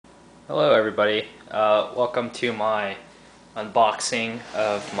Hello everybody, welcome to my unboxing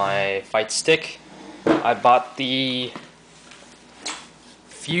of my fight stick. I bought the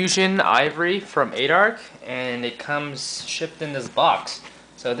Fusion Ivory from Eightarc and it comes shipped in this box.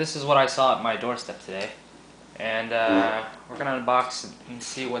 So this is what I saw at my doorstep today. And we're gonna unbox and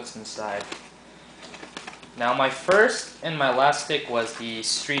see what's inside. Now my first and my last stick was the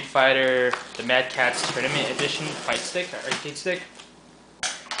Street Fighter, the Mad Catz Tournament Edition fight stick, arcade stick.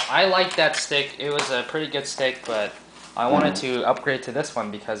 I like that stick. It was a pretty good stick, but I wanted to upgrade to this one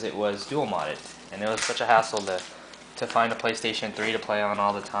because it was dual modded, and it was such a hassle to find a PlayStation 3 to play on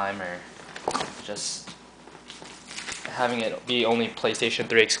all the time, or just having it be only PlayStation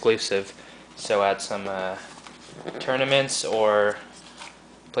 3 exclusive. So at some tournaments or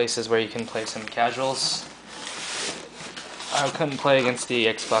places where you can play some casuals, I couldn't play against the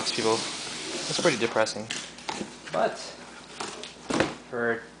Xbox people. It's pretty depressing. But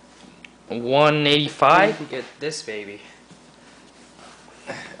for $185, you get this baby.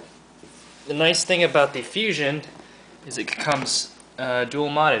 The nice thing about the Fusion is it comes dual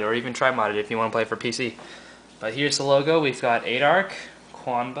modded or even tri modded if you want to play for PC. But here's the logo. We've got Eightarc,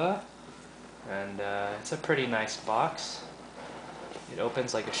 Quanba, and it's a pretty nice box. It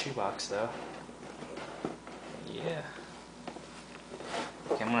opens like a shoebox though. Yeah.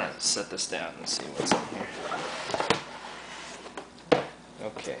 Okay, I'm gonna set this down and see what's in here.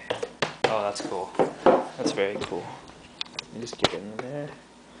 Okay. Oh, that's cool. That's very cool. Let me just get it in there.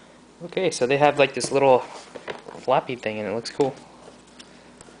 Okay, so they have like this little flappy thing and it looks cool.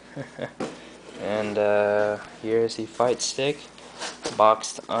 And here's the fight stick,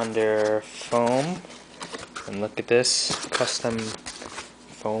 boxed under foam. And look at this custom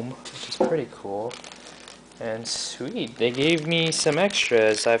foam, which is pretty cool. And sweet, they gave me some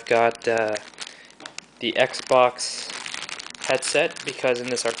extras. I've got the Xbox headset, because in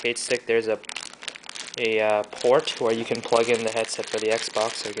this arcade stick there's a port where you can plug in the headset for the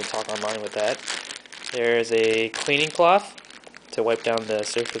Xbox so you can talk online with that. There's a cleaning cloth to wipe down the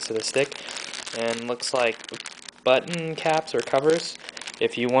surface of the stick, and looks like button caps or covers.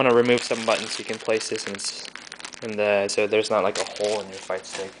 If you want to remove some buttons, you can place this in the so there's not like a hole in your fight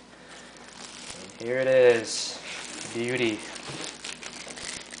stick. And here it is, beauty,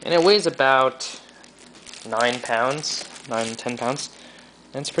 and it weighs about 9 pounds. 9-10 pounds.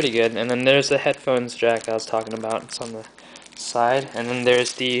 That's pretty good. And then there's the headphones jack I was talking about. It's on the side. And then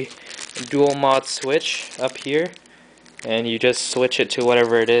there's the dual mod switch up here. And you just switch it to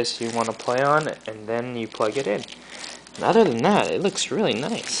whatever it is you want to play on, and then you plug it in. And other than that, it looks really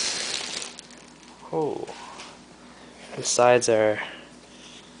nice. Oh. The sides are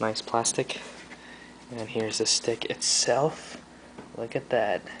nice plastic. And here's the stick itself. Look at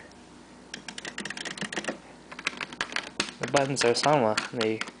that. The buttons are Sanwa.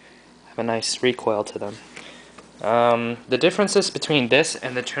 They have a nice recoil to them. The differences between this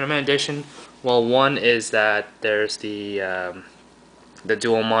and the Tournament Edition, well, one is that there's the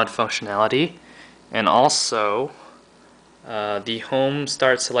dual mod functionality, and also the home,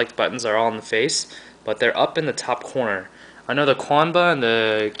 start, select buttons are all in the face, but they're up in the top corner. I know the Quanba and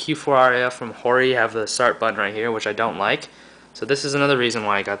the Q4RAF from Hori have the start button right here, which I don't like. So this is another reason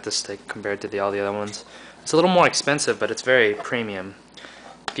why I got this stick compared to all the other ones. It's a little more expensive, but it's very premium.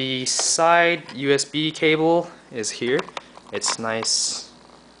 The side USB cable is here. It's nicely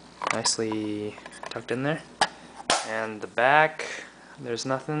tucked in there. And the back, there's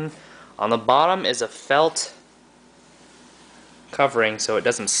nothing. On the bottom is a felt covering so it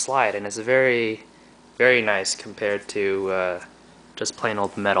doesn't slide, and it's very, very nice compared to just plain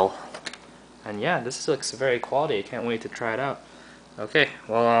old metal. And yeah, this looks very quality. I can't wait to try it out. Okay,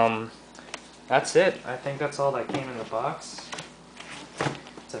 well, that's it. I think that's all that came in the box.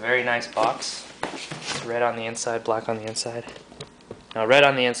 It's a very nice box. It's red on the inside, black on the inside. Now, red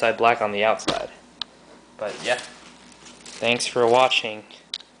on the inside, black on the outside. But yeah, thanks for watching.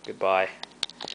 Goodbye.